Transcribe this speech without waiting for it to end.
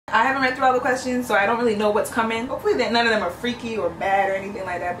haven't read through all the questions, so I don't really know what's coming. Hopefully that none of them are freaky or bad or anything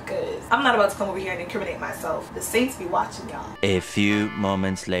like that, because I'm not about to come over here and incriminate myself. The saints be watching, y'all. A few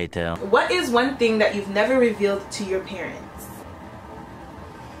moments later. What is one thing that you've never revealed to your parents?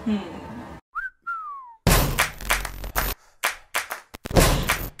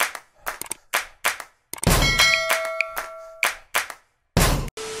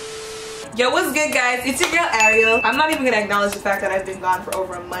 Yo, what's good, guys? It's your girl Ariel. I'm not even gonna acknowledge the fact that I've been gone for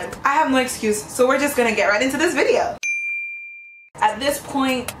over a month. I have no excuse, so we're just gonna get right into this video. At this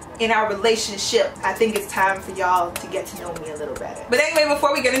point in our relationship, I think it's time for y'all to get to know me a little better. But anyway,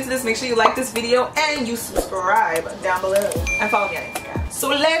 before we get into this, make sure you like this video and you subscribe down below and follow me on Instagram. So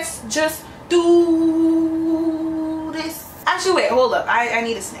let's just do this. Actually, wait, hold up. I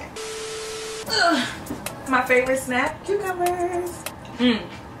need a snack. Ugh. My favorite snack, cucumbers.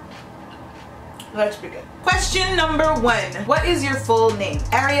 Let's begin. Question number 1. What is your full name?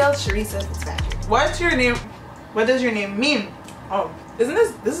 Ariel Sharisa Fitz-Patrick. What's your name? What does your name mean? Oh, isn't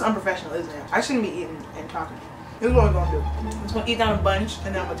this is unprofessional, isn't it? I shouldn't be eating and talking. This is what we're gonna do. I'm just gonna eat down a bunch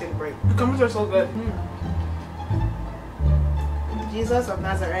and then I'm gonna take a break. The cucumbers are so good. Jesus of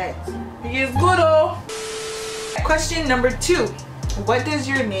Nazareth. He is good, oh. Question number 2. What does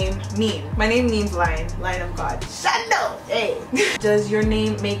your name mean? My name means lion of God. Shadow! Hey! Does your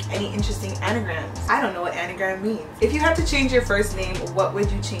name make any interesting anagrams? I don't know what anagram means. If you had to change your first name, what would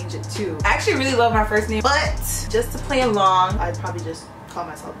you change it to? I actually really love my first name, but just to play along, I'd probably just call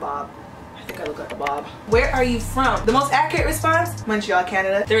myself Bob. I think I look like a Bob. Where are you from? The most accurate response? Montreal,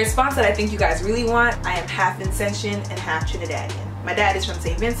 Canada. The response that I think you guys really want, I am half Vincentian and half Trinidadian. My dad is from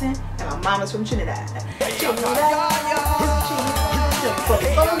St. Vincent and my mom is from Trinidad.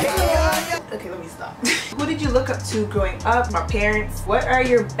 Okay, let me stop. Who did you look up to growing up? My parents. What are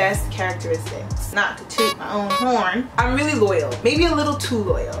your best characteristics? Not to toot my own horn. I'm really loyal. Maybe a little too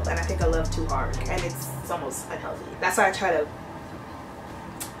loyal. And I think I love too hard. And it's almost unhealthy. That's why I try to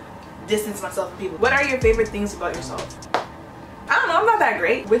distance myself from people. What are your favorite things about yourself? I don't know, I'm not that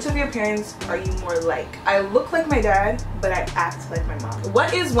great. Which of your parents are you more like? I look like my dad, but I act like my mom.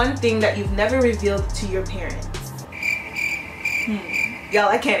 What is one thing that you've never revealed to your parents? Y'all,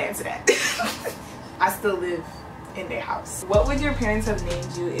 I can't answer that. I still live in their house. What would your parents have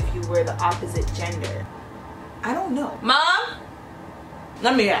named you if you were the opposite gender? I don't know. Mom?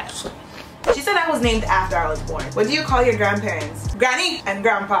 Let me ask. She said I was named after I was born. What do you call your grandparents? Granny and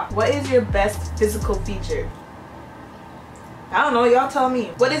grandpa. What is your best physical feature? I don't know, y'all tell me.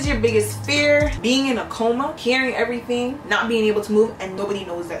 What is your biggest fear? Being in a coma, hearing everything, not being able to move, and nobody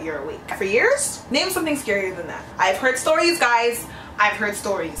knows that you're awake. For years? Name something scarier than that. I've heard stories, guys. I've heard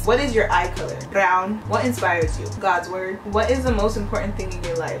stories. What is your eye color? Brown. What inspires you? God's word. What is the most important thing in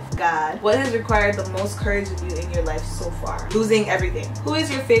your life? God. What has required the most courage of you in your life so far? Losing everything. Who is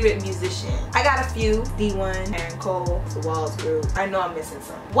your favorite musician? I got a few. D1, Aaron Cole, The Walls Group. I know I'm missing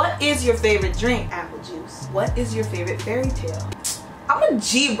some. What is your favorite drink? Apple juice. What is your favorite fairy tale? I'm a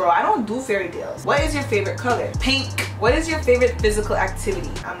G, bro. I don't do fairy tales. What is your favorite color? Pink. What is your favorite physical activity?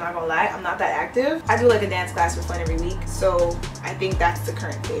 I'm not gonna lie, I'm not that active. I do like a dance class for fun every week, so I think that's the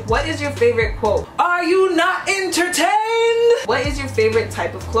current favorite. What is your favorite quote? Are you not entertained? What is your favorite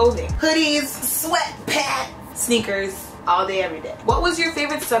type of clothing? Hoodies, sweatpants, sneakers, all day, every day. What was your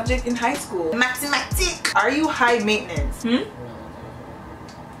favorite subject in high school? Mathematics. Are you high maintenance?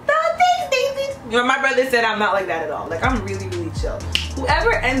 You know, my brother said I'm not like that at all. Like, I'm really, really chill.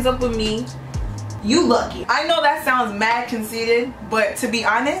 Whoever ends up with me, you lucky. I know that sounds mad conceited, but to be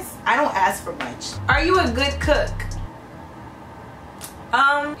honest, I don't ask for much. Are you a good cook?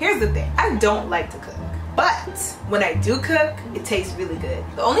 Here's the thing. I don't like to cook. But when I do cook, it tastes really good.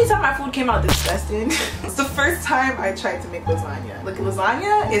 The only time my food came out disgusting was the first time I tried to make lasagna. Like,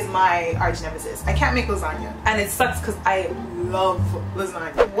 lasagna is my arch nemesis. I can't make lasagna. And it sucks because I love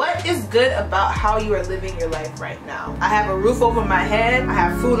lasagna. What is good about how you are living your life right now? I have a roof over my head. I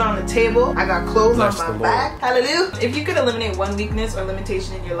have food on the table. I got clothes on my back. Hallelujah. If you could eliminate one weakness or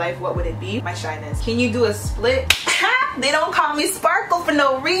limitation in your life, what would it be? My shyness. Can you do a split? They don't call me Sparkle for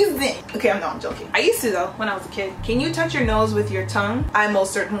no reason. Okay, I'm joking. I used to though, when I was a kid. Can you touch your nose with your tongue? I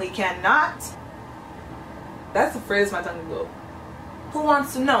most certainly cannot. That's the furthest my tongue can go. Who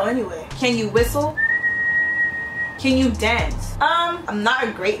wants to know anyway? Can you whistle? Can you dance? I'm not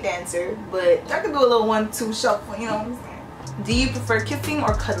a great dancer, but I can do a little 1-2 shuffle, you know what I'm saying? Do you prefer kissing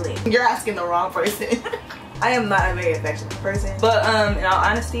or cuddling? You're asking the wrong person. I am not a very affectionate person, but in all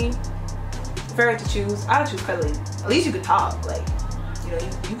honesty, if I were to choose, I would choose cuddling. At least you could talk, like, you know,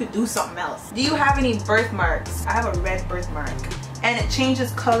 you could do something else. Do you have any birthmarks? I have a red birthmark, and it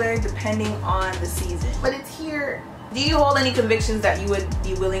changes color depending on the season. But it's here Do you hold any convictions that you would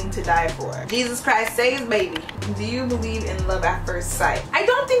be willing to die for? Jesus Christ saves, baby. Do you believe in love at first sight? I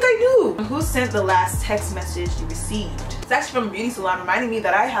don't think I do. Who sent the last text message you received? It's actually from a beauty salon reminding me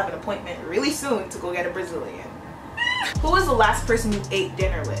that I have an appointment really soon to go get a Brazilian. Who was the last person you ate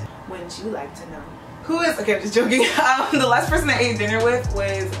dinner with? Wouldn't you like to know? Who is, okay, I'm just joking. The last person I ate dinner with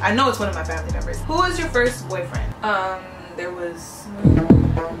was, I know it's one of my family members. Who was your first boyfriend? There was,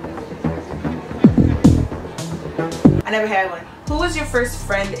 I never had one. Who was your first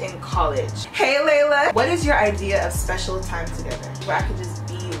friend in college? Hey Layla. What is your idea of special time together? Where I could just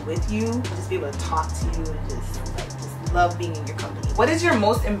be with you, just be able to talk to you and just love being in your company. What is your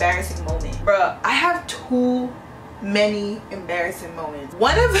most embarrassing moment? Bruh, I have too many embarrassing moments.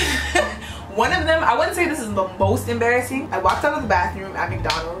 One of them, I wouldn't say this is the most embarrassing. I walked out of the bathroom at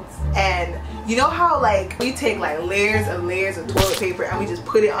McDonald's, and you know how like we take like layers of toilet paper and we just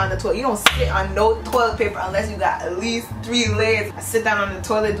put it on the toilet. You don't sit on no toilet paper unless you got at least 3 layers. I sit down on the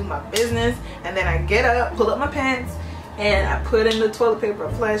toilet, do my business, and then I get up, pull up my pants, and I put in the toilet paper,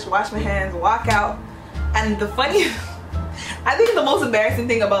 flush, wash my hands, walk out. And the funny I think the most embarrassing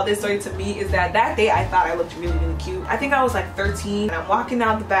thing about this story to me is that that day I thought I looked really, really cute. I think I was like 13 and I'm walking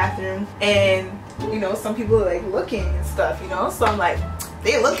out the bathroom, and you know, some people are like looking and stuff, you know, so I'm like,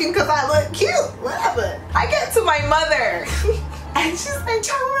 they looking because I look cute, whatever. I get to my mother and she's like,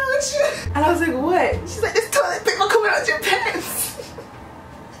 what's wrong with you? And I was like, what? She's like, this toilet paper coming out your pants.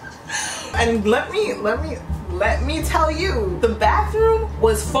 And let me tell you, the bathroom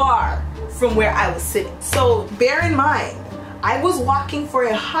was far from where I was sitting. So bear in mind, I was walking for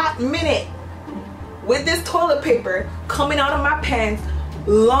a hot minute with this toilet paper coming out of my pants,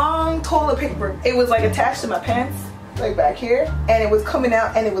 long toilet paper. It was like attached to my pants, like back here, and it was coming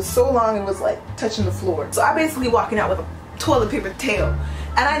out, and it was so long it was like touching the floor. So I basically walking out with a toilet paper tail,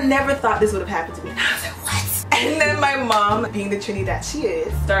 and I never thought this would have happened to me. And I was like, what? And then my mom, being the Trini that she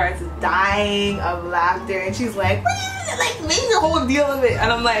is, starts dying of laughter, and she's like, like make a whole deal of it.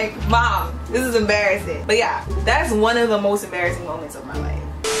 And I'm like, Mom, this is embarrassing. But yeah, that's one of the most embarrassing moments of my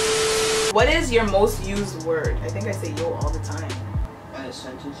life. What is your most used word? I think I say yo all the time. In a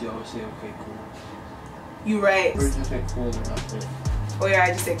sentence, you always say okay, cool. You right. Or just say cool or nothing. Oh yeah,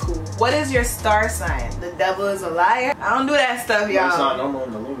 I just say cool. What is your star sign? The devil is a liar. I don't do that stuff, y'all. It's not normal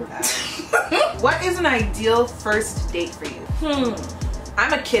in the Lord. What is an ideal first date for you?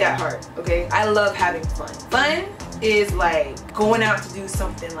 I'm a kid at heart, okay? I love having fun. Fun is like going out to do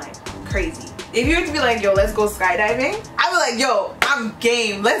something like crazy. If you were to be like, yo, let's go skydiving, I'd be like, yo, I'm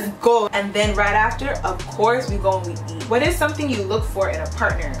game, let's go. And then right after, of course, we go and we eat. What is something you look for in a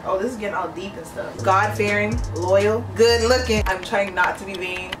partner? Oh, this is getting all deep and stuff. God-fearing, loyal, good looking. I'm trying not to be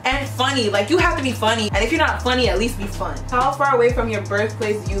vain. And funny, like you have to be funny. And if you're not funny, at least be fun. How far away from your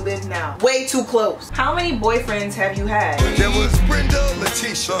birthplace do you live now? Way too close. How many boyfriends have you had? There was Brenda,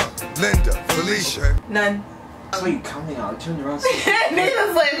 Letitia, Linda, Felicia. None. That's why you counting out. I turned around.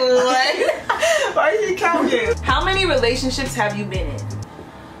 Nathan's like, what? Why are you counting? How many relationships have you been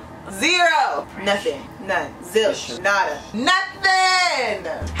in? 0. Nothing. None. Zilch. Nada. Nothing.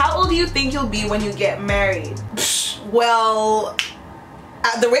 How old do you think you'll be when you get married? Well,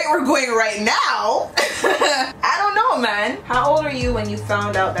 at the rate we're going right now, I don't know, man. How old are you when you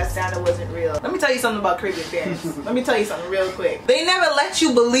found out that Santa wasn't real? Let me tell you something about Caribbean parents. Let me tell you something real quick. They never let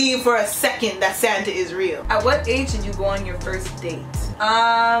you believe for a second that Santa is real. At what age did you go on your first date?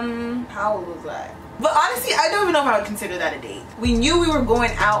 How old was I? But honestly, I don't even know if I would consider that a date. We knew we were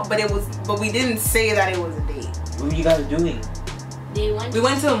going out, but we didn't say that it was a date. What were you guys doing? We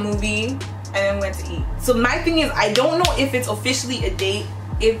went to a movie and then went to eat. So my thing is, I don't know if it's officially a date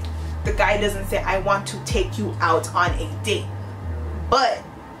if the guy doesn't say, I want to take you out on a date. But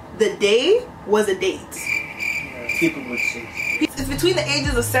the day was a date. Yeah, people would say. It's between the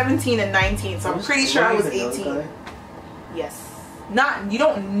ages of 17 and 19, so I'm pretty sure I was 18. Yes. Not, you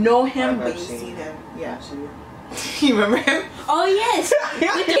don't know him, but you see him. Yeah. You remember him? Oh yes.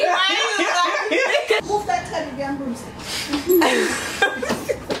 Move that teddy bear broomstick.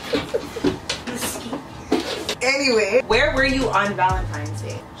 Anyway, where were you on Valentine's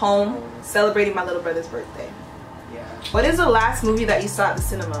Day? Home, celebrating my little brother's birthday. Yeah. What is the last movie that you saw at the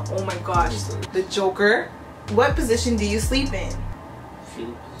cinema? Oh my gosh, The Joker. What position do you sleep in?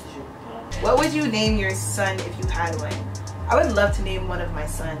 Fetal position. What would you name your son if you had one? I would love to name one of my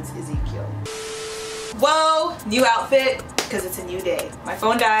sons Ezekiel. Whoa, new outfit, because it's a new day. My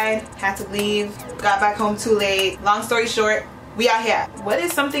phone died, had to leave, got back home too late. Long story short, we out here. What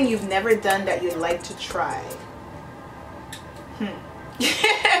is something you've never done that you'd like to try?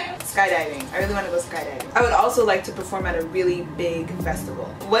 Skydiving. I really want to go skydiving. I would also like to perform at a really big festival.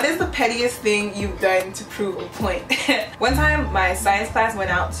 What is the pettiest thing you've done to prove a point? One time my science class went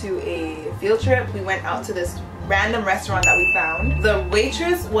out to a field trip. We went out to this random restaurant that we found. The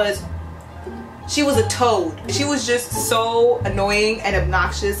waitress was a toad. She was just so annoying and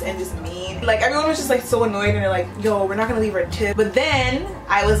obnoxious and just mean. Like everyone was just like so annoyed and they're like, yo, we're not gonna leave her a tip. But then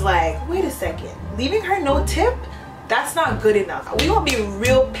I was like, wait a second, leaving her no tip? That's not good enough. We gonna be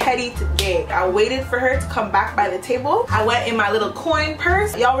real petty today. I waited for her to come back by the table. I went in my little coin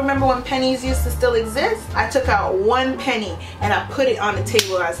purse. Y'all remember when pennies used to still exist? I took out 1 penny and I put it on the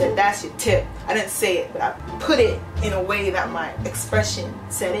table and I said, that's your tip. I didn't say it, but I put it in a way that my expression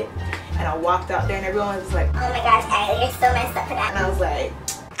said it. And I walked out there and everyone was like, oh my gosh, Ariel, you're so messed up for that. And I was like,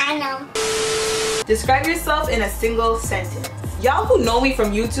 I know. Describe yourself in a single sentence. Y'all who know me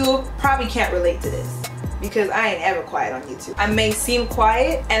from YouTube probably can't relate to this, because I ain't ever quiet on YouTube. I may seem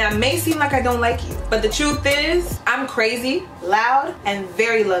quiet and I may seem like I don't like you, but the truth is I'm crazy, loud, and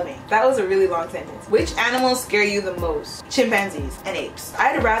very loving. That was a really long sentence. Which animals scare you the most? Chimpanzees and apes.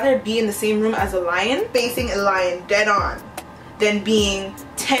 I'd rather be in the same room as a lion, facing a lion dead on, than being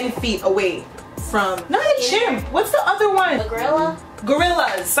 10 feet away from, not a chimp, what's the other one? A gorilla?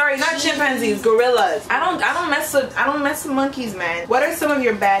 Gorillas. Sorry, not chimpanzees, gorillas. I don't mess with monkeys, man. What are some of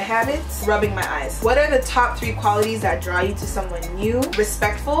your bad habits? Rubbing my eyes. What are the top 3 qualities that draw you to someone new?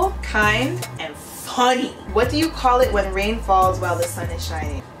 Respectful, kind, and funny. What do you call it when rain falls while the sun is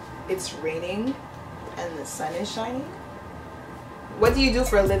shining? It's raining and the sun is shining. What do you do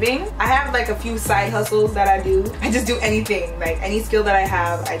for a living? I have like a few side hustles that I do. I just do anything, like any skill that I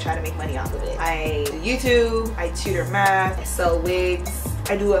have, I try to make money off of it. I do YouTube, I tutor math, I sell wigs,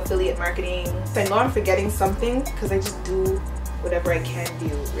 I do affiliate marketing. I know I'm forgetting something because I just do whatever I can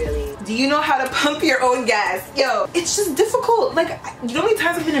do, really. Do you know how to pump your own gas? Yo, it's just difficult. Like, you know how many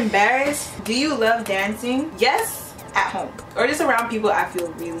times I've been embarrassed? Do you love dancing? Yes, at home. Or just around people I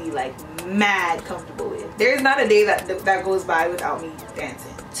feel really like mad comfortable with. There is not a day that goes by without me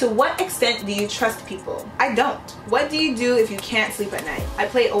dancing. To what extent do you trust people? I don't. What do you do if you can't sleep at night? I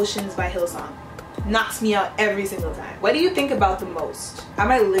play Oceans by Hillsong. Knocks me out every single time. What do you think about the most?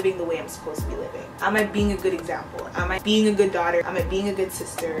 Am I living the way I'm supposed to be living? Am I being a good example? Am I being a good daughter? Am I being a good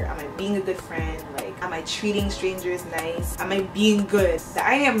sister? Am I being a good friend? Like, am I treating strangers nice? Am I being good?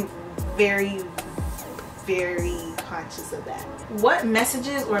 I am very, very conscious of that. What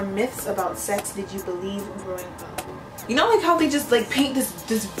messages or myths about sex did you believe growing up? You know, like how they just like paint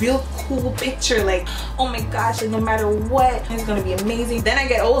this real cool picture, like, oh my gosh, like no matter what, it's gonna be amazing. Then I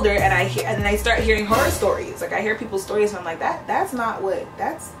get older and I start hearing horror stories. Like I hear people's stories and I'm like, that's not what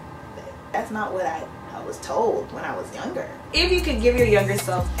I was told when I was younger. If you could give your younger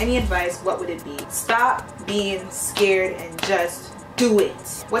self any advice, what would it be? Stop being scared and just do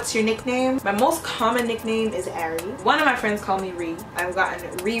it. What's your nickname? My most common nickname is Ariel. One of my friends call me Ree. I've gotten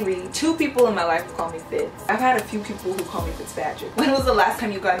Riri. 2 people in my life call me Fitz. I've had a few people who call me Fitz-patrick. When was the last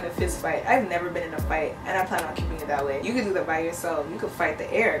time you got in a fist fight? I've never been in a fight and I plan on keeping it that way. You can do that by yourself. You can fight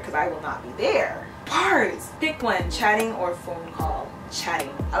the air because I will not be there. Bars. Pick one, chatting or phone call. Chatting.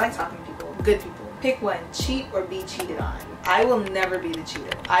 I like talking to people. Good people. Pick one, cheat or be cheated on. I will never be the cheater.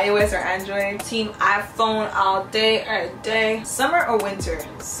 iOS or Android? Team iPhone all day, every day. Summer or winter?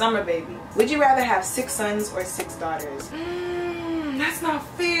 Summer, baby. Would you rather have 6 sons or 6 daughters? That's not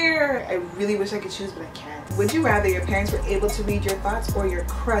fair. I really wish I could choose, but I can't. Would you rather your parents were able to read your thoughts or your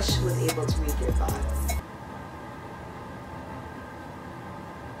crush was able to read your thoughts?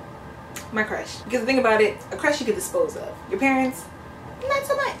 My crush. Because the thing about it, a crush you could dispose of. Your parents, not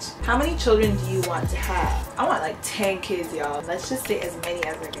so much. How many children do you want to have? I want like 10 kids, y'all. Let's just say as many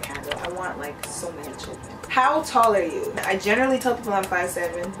as I can handle. I want like so many children. How tall are you? I generally tell people I'm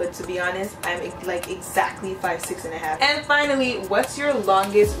 5'7", but to be honest, I'm like exactly 5'6.5". And finally, what's your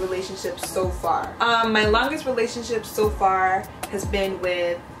longest relationship so far? My longest relationship so far has been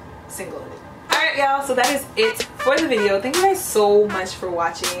with singlehood. Alright y'all, so that is it for the video. Thank you guys so much for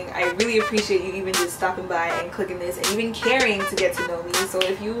watching. I really appreciate you even just stopping by and clicking this and even caring to get to know me. So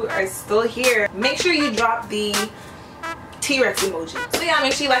if you are still here, make sure you drop the T-Rex emoji. So yeah,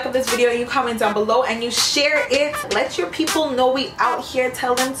 make sure you like up this video and you comment down below and you share it. Let your people know we out here.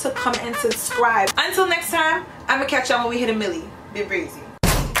 Tell them to come and subscribe. Until next time, I'm gonna catch y'all when we hit a milli. Be breezy.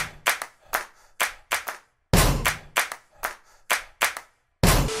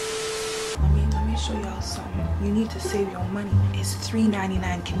 Show y'all something. You need to save your money. It's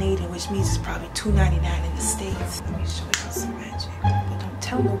 $3.99 Canadian, which means it's probably $2.99 in the States. Let me show y'all some magic. But don't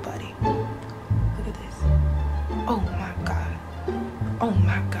tell nobody. Look at this. Oh my god. Oh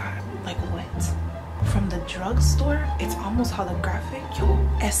my god. Like what? from the drugstore. It's almost holographic. Yo,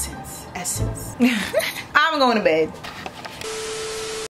 essence. I'm going to bed.